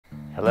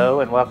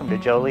Hello and welcome to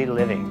Jolie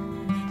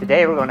Living.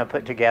 Today we're going to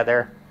put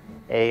together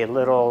a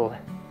little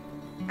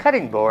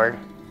cutting board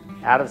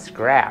out of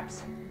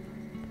scraps.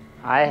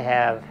 I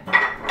have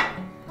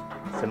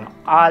some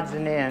odds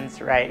and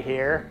ends right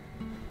here.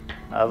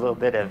 A little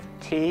bit of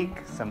teak,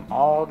 some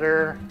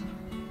alder,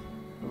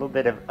 a little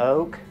bit of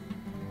oak,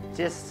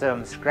 just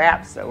some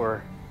scraps that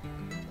were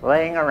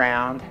laying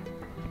around.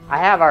 I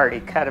have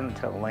already cut them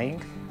to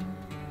length,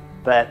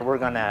 but we're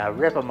going to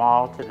rip them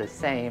all to the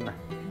same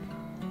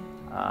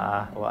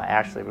well,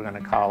 actually we're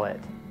going to call it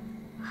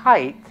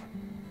height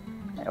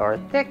or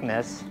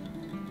thickness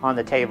on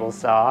the table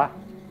saw,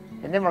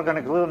 and then we're going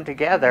to glue them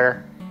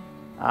together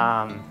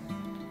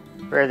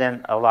rather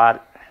than a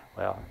lot.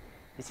 Well,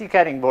 you see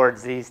cutting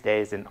boards these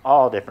days in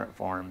all different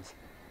forms.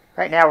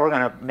 Right now we're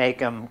going to make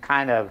them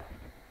kind of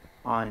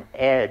on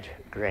edge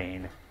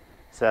grain,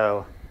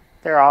 so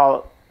they're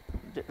all,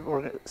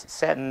 we're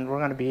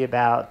going to be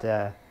about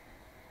 1.5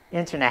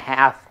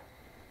 inches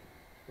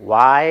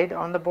wide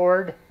on the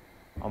board.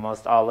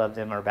 Almost all of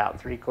them are about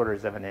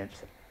 3/4 of an inch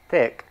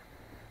thick.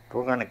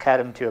 We're going to cut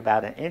them to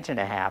about 1.5 inches,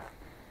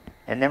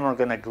 and then we're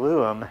going to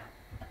glue them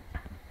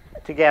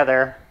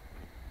together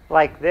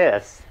like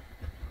this,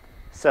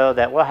 so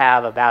that we'll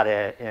have about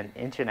 1.5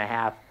 inches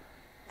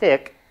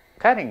thick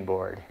cutting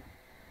board.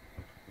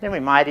 Then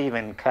we might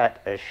even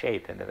cut a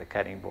shape into the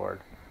cutting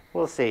board.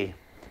 We'll see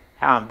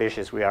how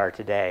ambitious we are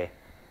today,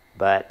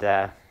 but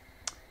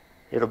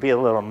it'll be a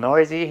little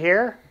noisy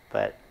here,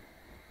 but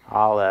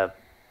I'll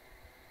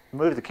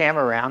move the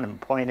camera around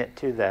and point it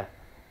to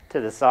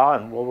the saw,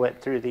 and we'll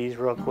whip through these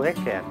real quick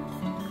and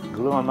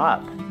glue them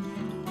up.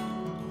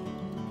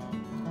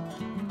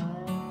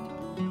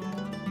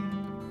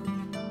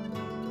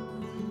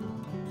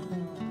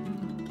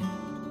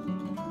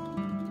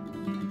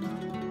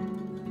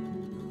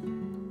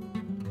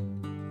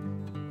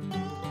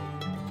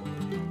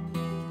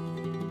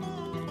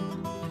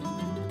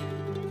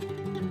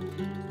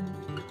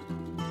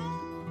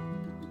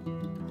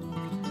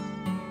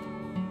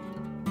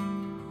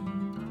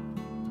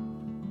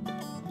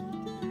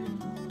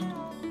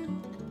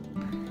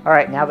 All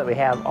right, now that we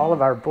have all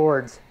of our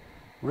boards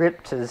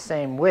ripped to the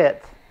same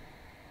width,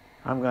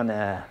 I'm going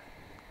to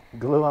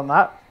glue them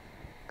up,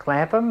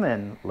 clamp them,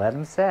 and let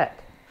them set.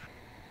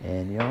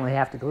 And you only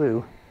have to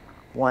glue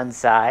one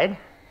side,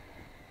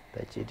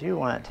 but you do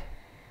want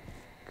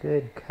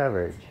good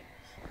coverage.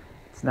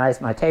 It's nice,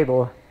 my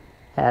table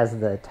has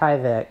the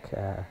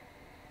Tyvek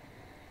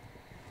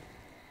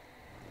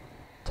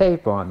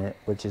tape on it,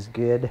 which is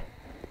good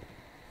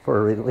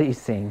for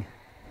releasing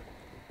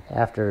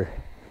after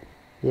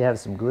you have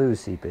some glue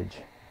seepage.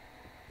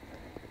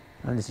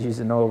 I'm just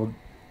using an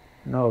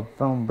old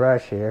foam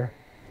brush here.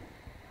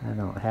 I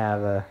don't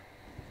have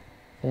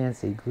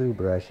fancy glue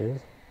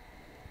brushes.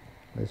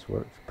 This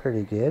works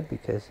pretty good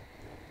because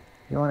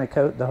you want to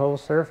coat the whole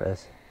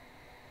surface.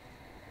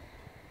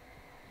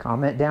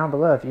 Comment down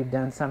below if you've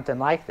done something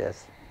like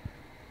this.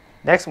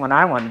 Next one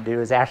I want to do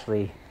is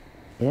actually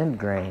end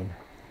grain.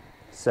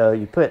 So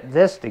you put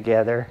this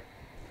together,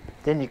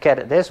 then you cut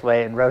it this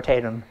way and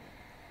rotate them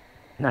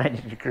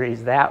 90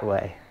 degrees that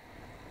way.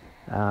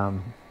 I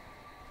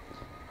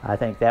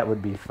think that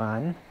would be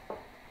fun.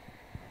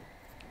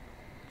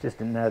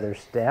 Just another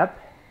step.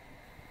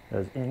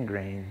 Those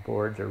ingrain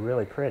boards are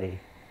really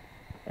pretty,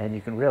 and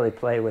you can really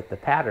play with the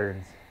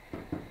patterns.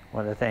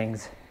 One of the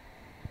things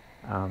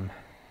I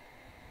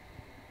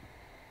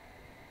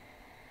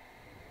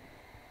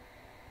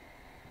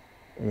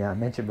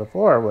mentioned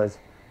before was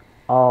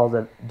all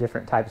the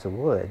different types of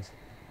woods.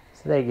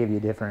 So they give you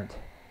different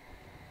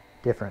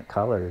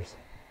colors,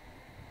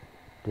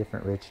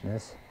 different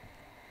richness.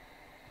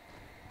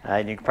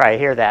 And you can probably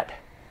hear that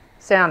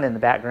sound in the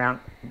background.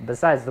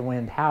 Besides the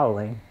wind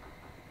howling,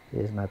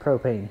 is my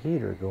propane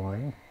heater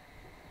going.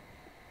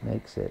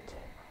 Makes it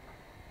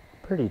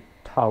pretty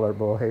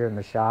tolerable here in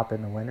the shop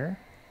in the winter.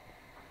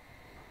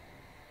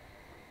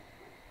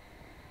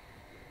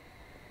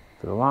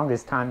 For the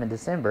longest time in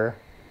December,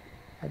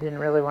 I didn't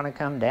really want to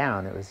come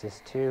down. It was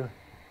just too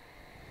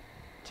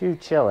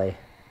chilly.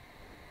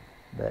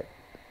 But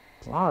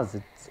as long as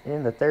it's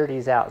in the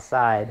 30s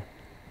outside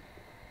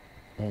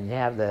and you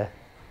have the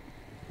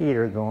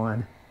heater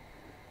going,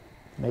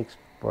 makes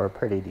for a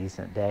pretty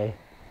decent day.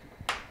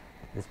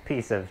 This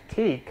piece of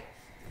teak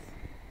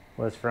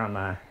was from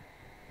a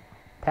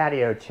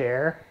patio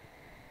chair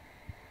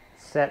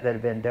set that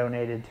had been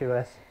donated to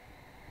us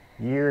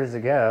years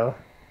ago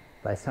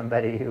by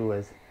somebody who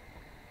was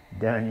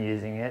done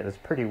using it. It was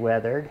pretty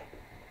weathered.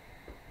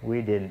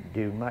 We didn't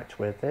do much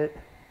with it.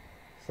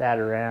 Sat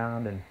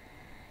around and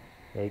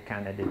they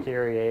kind of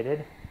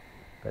deteriorated,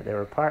 but they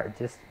were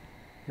just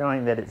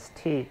knowing that it's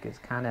teak is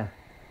kind of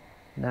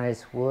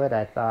nice wood.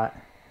 I thought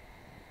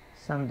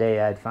someday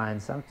I'd find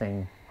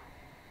something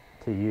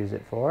to use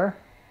it for.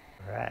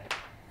 All right,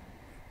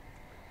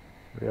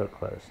 real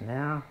close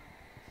now.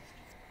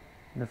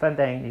 And the fun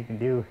thing, you can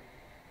do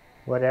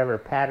whatever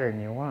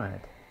pattern you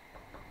want.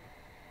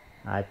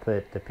 I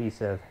put the piece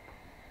of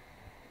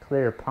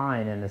clear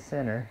pine in the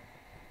center,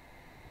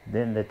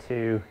 then the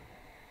two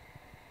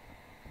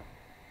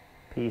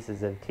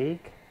pieces of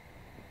teak,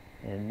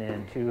 and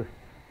then 2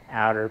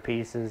 outer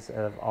pieces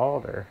of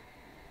alder.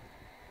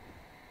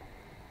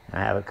 I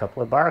have a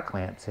couple of bar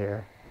clamps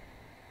here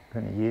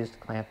I'm going to use to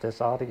clamp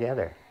this all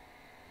together.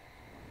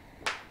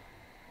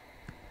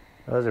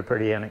 Those are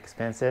pretty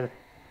inexpensive.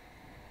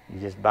 You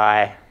just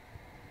buy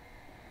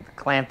the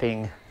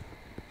clamping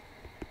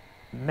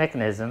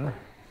mechanism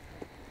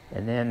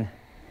and then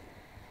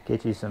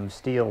get you some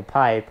steel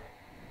pipe.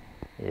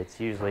 It's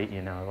usually,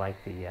 you know,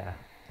 like the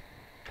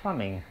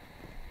plumbing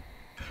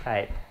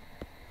type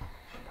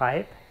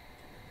pipe.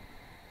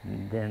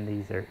 And then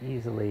these are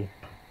easily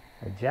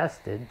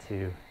adjusted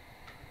to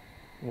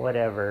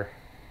whatever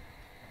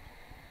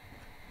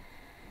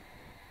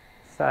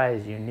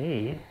size you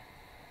need.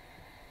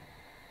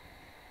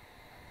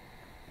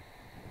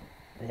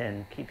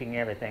 And keeping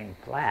everything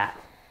flat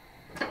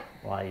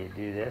while you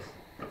do this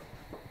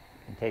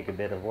can take a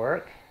bit of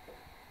work.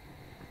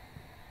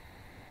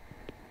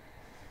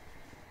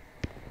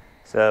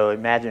 So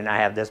imagine I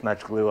have this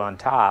much glue on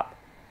top.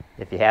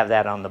 If you have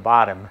that on the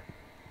bottom,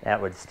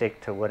 that would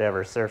stick to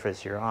whatever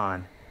surface you're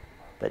on.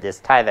 But this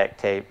Tyvek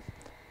tape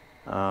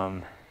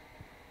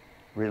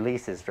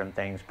releases from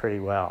things pretty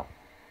well.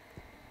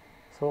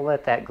 So we'll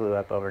let that glue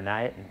up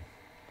overnight, and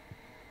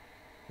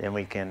then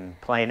we can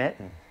plane it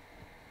and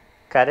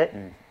cut it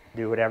and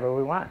do whatever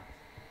we want.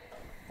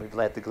 We've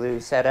let the glue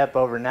set up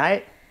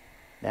overnight.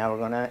 Now we're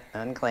going to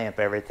unclamp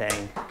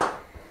everything.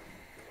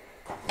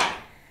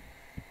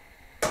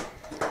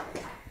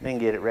 Then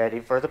get it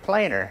ready for the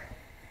planer.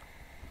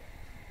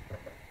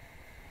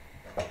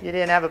 If you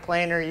didn't have a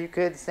planer, you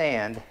could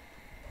sand,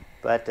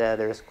 but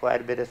there's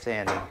quite a bit of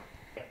sanding.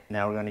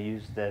 Now we're going to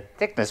use the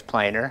thickness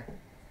planer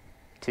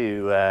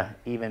to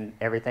even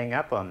everything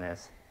up on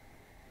this.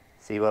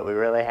 See what we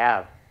really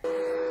have.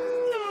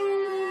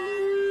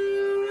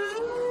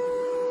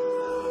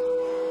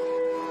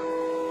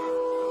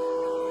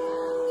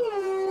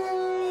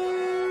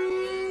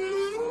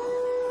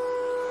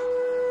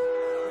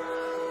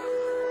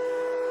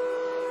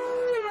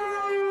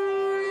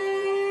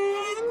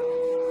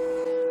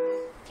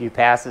 Few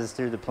passes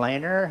through the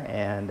planer,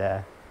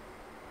 and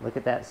look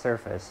at that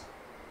surface.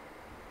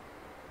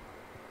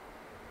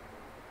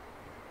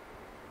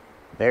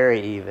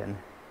 Very even.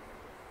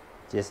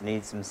 Just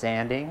needs some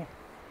sanding.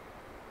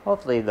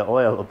 Hopefully the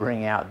oil will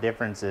bring out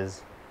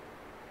differences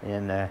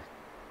in the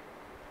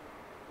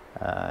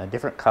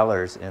different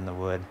colors in the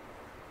wood.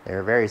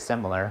 They're very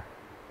similar,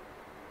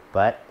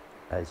 but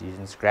I was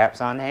using scraps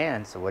on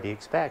hand, so what do you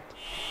expect?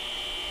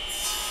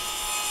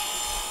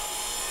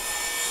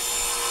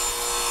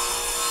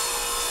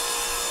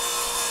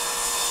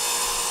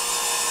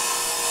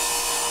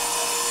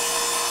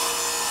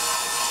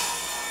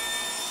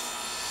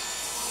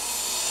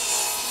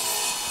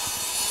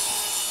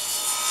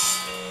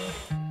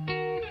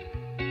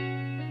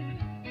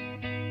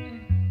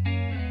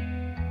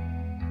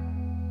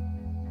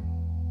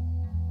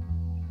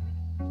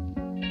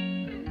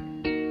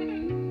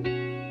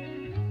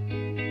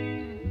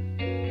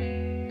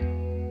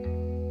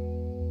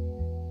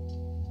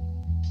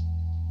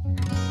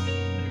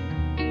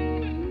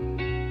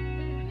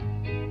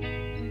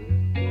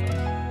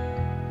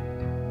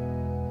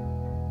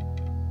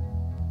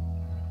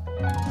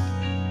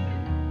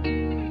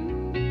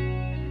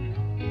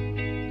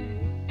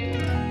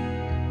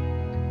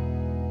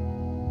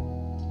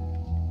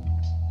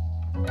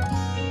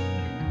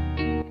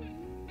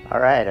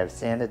 Alright, I've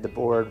sanded the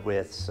board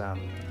with some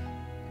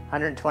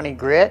 120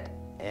 grit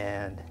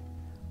and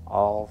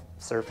all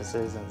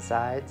surfaces and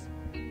sides,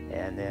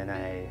 and then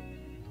I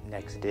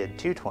next did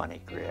 220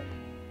 grit,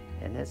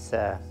 and it's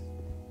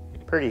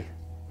pretty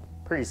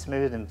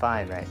smooth and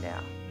fine right now.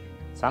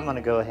 So I'm going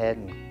to go ahead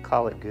and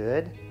call it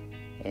good,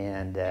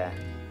 and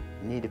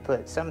need to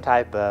put some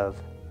type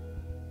of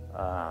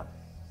I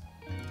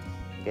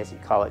guess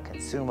you'd call it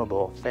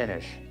consumable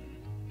finish.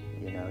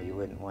 You know, you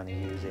wouldn't want to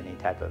use any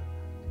type of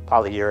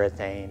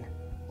polyurethane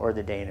or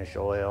the Danish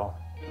oil.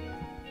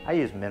 I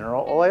use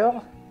mineral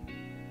oil.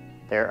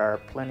 There are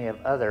plenty of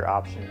other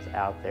options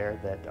out there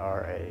that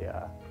are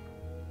a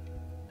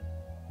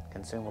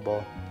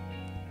consumable,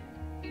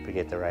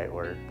 forget the right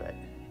word, but,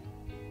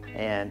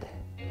 and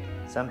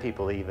some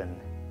people even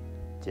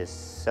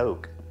just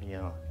soak, you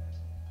know,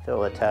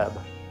 fill a tub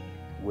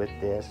with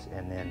this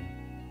and then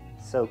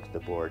soak the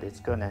board. It's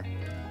going to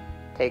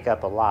take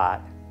up a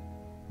lot.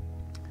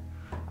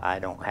 I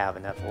don't have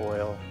enough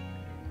oil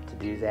to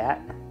do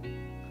that,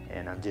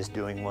 and I'm just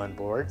doing one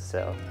board,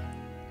 so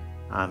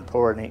I'm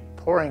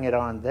pouring it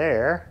on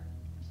there.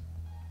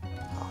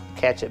 I'll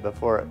catch it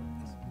before it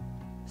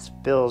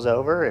spills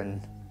over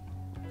and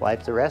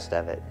wipe the rest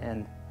of it.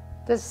 And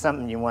this is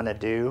something you want to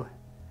do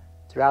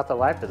throughout the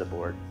life of the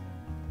board.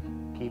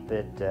 Keep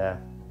it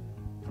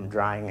from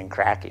drying and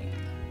cracking,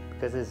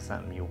 because this is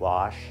something you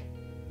wash,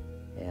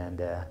 and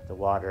the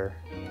water,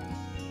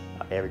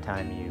 every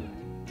time you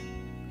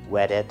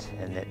wet it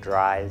and it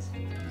dries,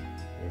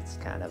 it's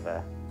kind of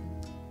an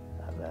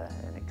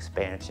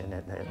expansion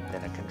and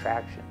then a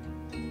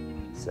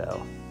contraction.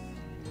 So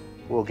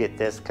we'll get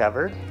this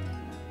covered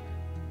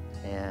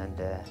and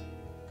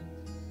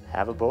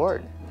have a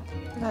board.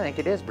 And I think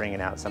it is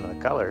bringing out some of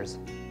the colors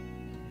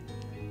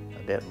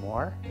a bit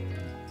more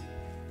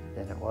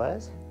than it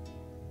was.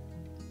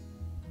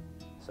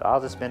 So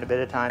I'll just spend a bit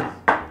of time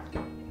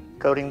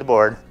coating the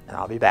board and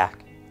I'll be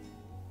back.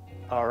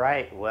 All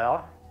right,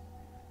 well,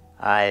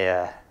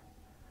 I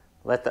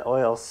let the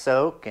oil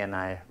soak and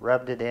I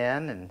rubbed it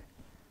in, and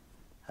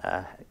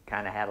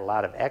kind of had a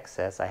lot of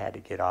excess I had to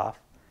get off.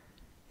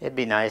 It'd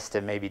be nice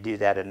to maybe do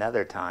that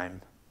another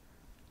time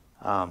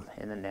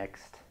in the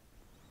next,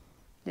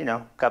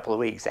 couple of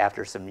weeks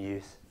after some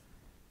use,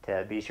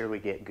 to be sure we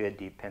get good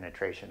deep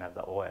penetration of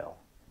the oil.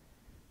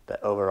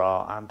 But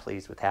overall, I'm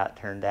pleased with how it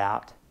turned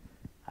out.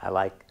 I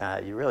like,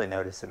 you really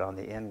notice it on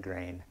the end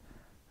grain,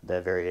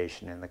 the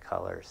variation in the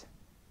colors.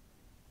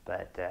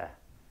 But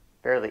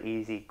fairly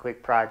easy,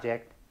 quick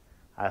project.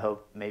 I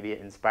hope maybe it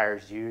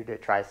inspires you to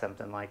try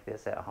something like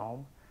this at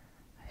home.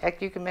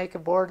 Heck, you can make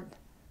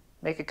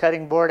a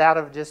cutting board out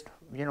of just,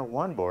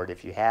 one board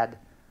if you had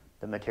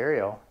the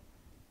material.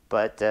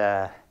 But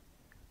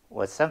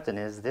what's something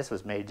is this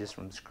was made just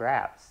from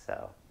scraps.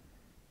 So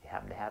if you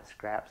happen to have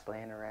scraps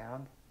laying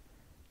around,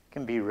 it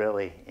can be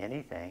really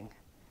anything.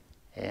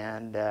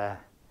 And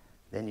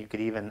then you could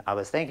even, I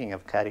was thinking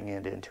of cutting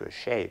it into a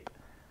shape,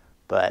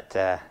 but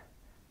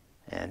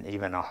and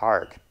even a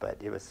heart, but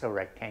it was so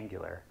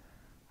rectangular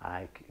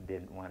I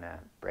didn't want to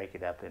break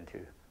it up into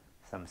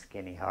some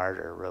skinny heart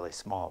or a really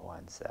small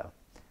one. So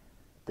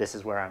this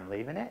is where I'm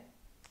leaving it,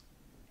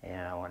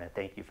 and I want to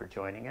thank you for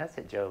joining us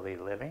at Jolie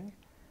Living.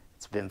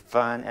 It's been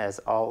fun as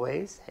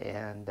always,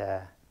 and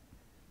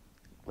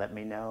let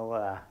me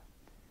know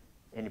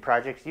any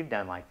projects you've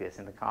done like this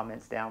in the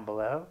comments down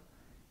below.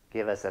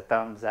 Give us a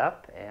thumbs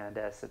up and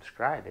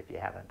subscribe if you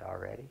haven't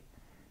already,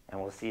 and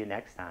we'll see you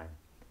next time.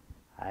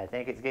 I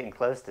think it's getting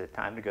close to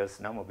time to go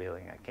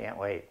snowmobiling. I can't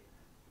wait.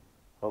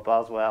 Hope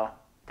all's well.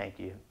 Thank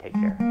you. Take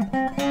care.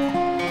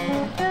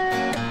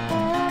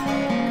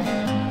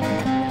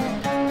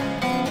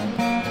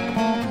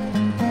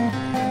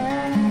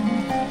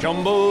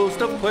 Jumbo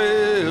stuffed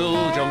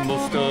quail, jumbo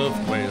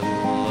stuffed quail.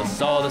 I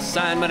saw the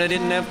sign, but I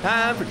didn't have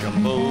time for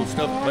jumbo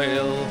stuffed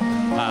quail.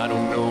 I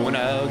don't know when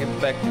I'll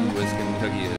get back to West Kentucky.